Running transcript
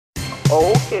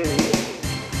Okay.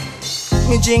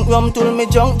 Me drink rum till me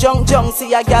junk.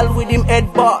 See a gal with him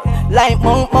head bar like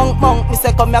monk. Me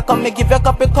say come here, come me give you a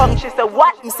cup of conch. She say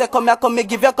what? Me say come here, come me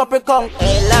give you a cup of conch.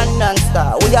 Hey London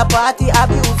star, we a party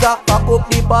abuser. Pack up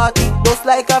the party just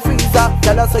like a freezer.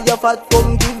 Tell us so you fat,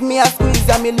 come give me a squeeze.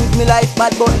 And me live me life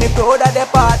bad, but me proud of the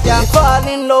party. Me fall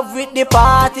in love with the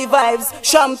party vibes.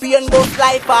 Champagne bust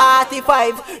like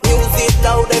 45. Music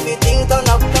loud, everything turn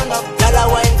up. Tell a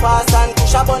wine fast and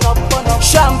push a bun up.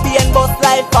 Champagne bust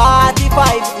like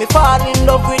 45. Me fall in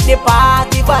love with the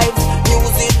party vibes.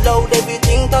 Music loud,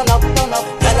 everything turn up.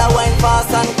 Tell a wine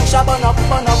fast and push a bun up.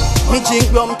 Me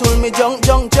drink rum till me junk.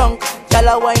 Tell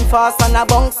a wine fast and a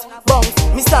bounce.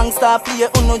 Me song start play,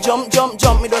 uno jump.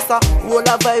 Me just a roll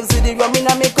a vibes with the rum in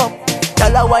a me cup.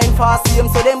 Tell a wine fast, see him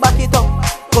so them back it up.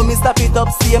 Come me stop it up,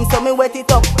 see him so me wet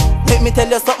it up. Let me tell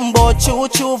you something about true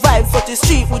vibes. Such a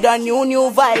street with a new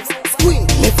vibes. Scream.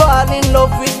 Me fall in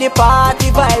love with the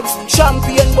party vibes.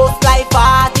 Champagne bust like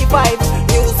 45.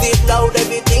 Music loud,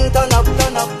 everything turn up.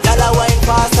 Tell a wine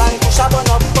fast and push a bun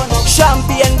up.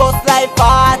 Champagne bust like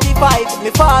 45.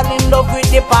 Me fall in love with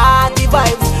the party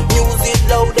vibes. Music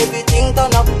loud, everything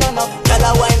turn up. Tell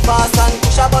a wine fast and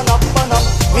push a bun up.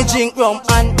 Me drink rum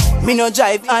and me no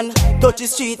drive and touch the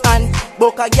street and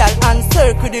book a gal and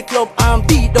circle the club and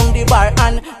beat down the bar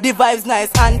and the vibes nice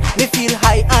and me feel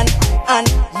high and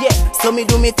yeah, so me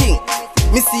do me thing.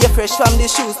 Me see you fresh from the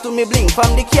shoes to me bling,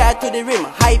 from the car to the rim,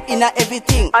 hype in a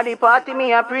everything. At the party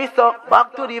me a priest up,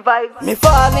 back to the vibes. Me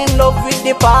fall in love with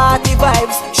the party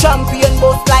vibes. Champagne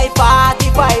bust like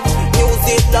 45.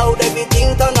 Music loud,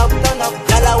 everything turn up.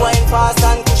 Tell a wine fast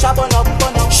and push a bun up.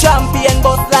 Champagne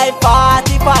bust like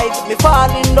 45. Me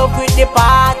fall in love with the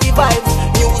party vibes.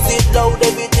 Music loud,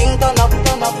 everything turn up.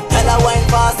 Tell a wine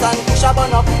fast and push a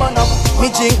bun up. Me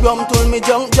drink rum till me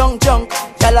junk.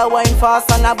 Tell a wine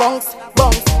fast and a bounce.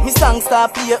 Me song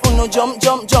start play, uno jump.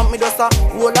 Me just a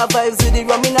roll a vibes with the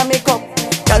rum in a me cup.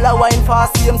 Tell a wine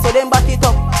fast, see him so them back it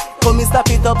up. Come me stop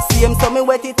it up, see him so me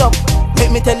wet it up.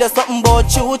 Make me tell you something about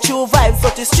true vibes.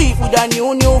 Such a street with a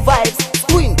new vibes.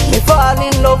 Queen. Me fall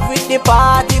in love with the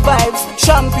party vibes.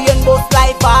 Champagne bust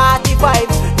like 45.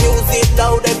 Music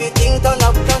loud, everything turn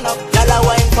up. Tell a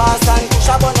wine fast and push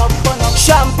a bun up.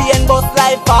 Champagne bust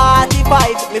like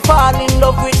 45. Me fall in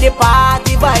love with the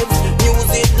party vibes.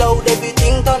 Music loud,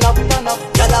 everything turn up.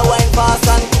 Tell a wine fast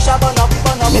and push a bun up.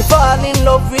 Me fall in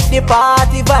love with the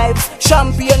party vibes.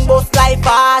 Champagne bust like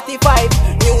 45.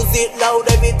 Music loud,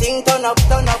 everything turn up.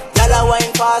 Tell a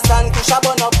wine fast and push a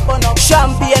bun up.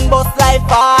 Champagne bust like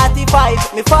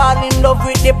 45. Me fall in love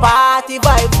with the party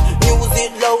vibes.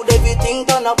 Music loud, everything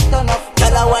turn up.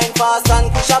 Tell a wine fast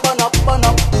and push a bun up.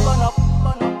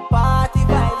 Party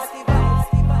vibes.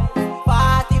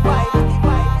 Party vibes.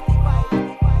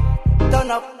 Turn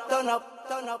up.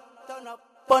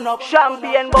 Burn up.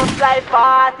 Champagne bust like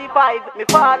 45. Me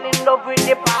fall in love with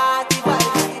the party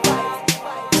vibes.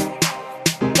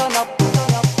 Turn up.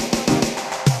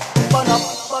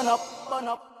 Burn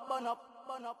up.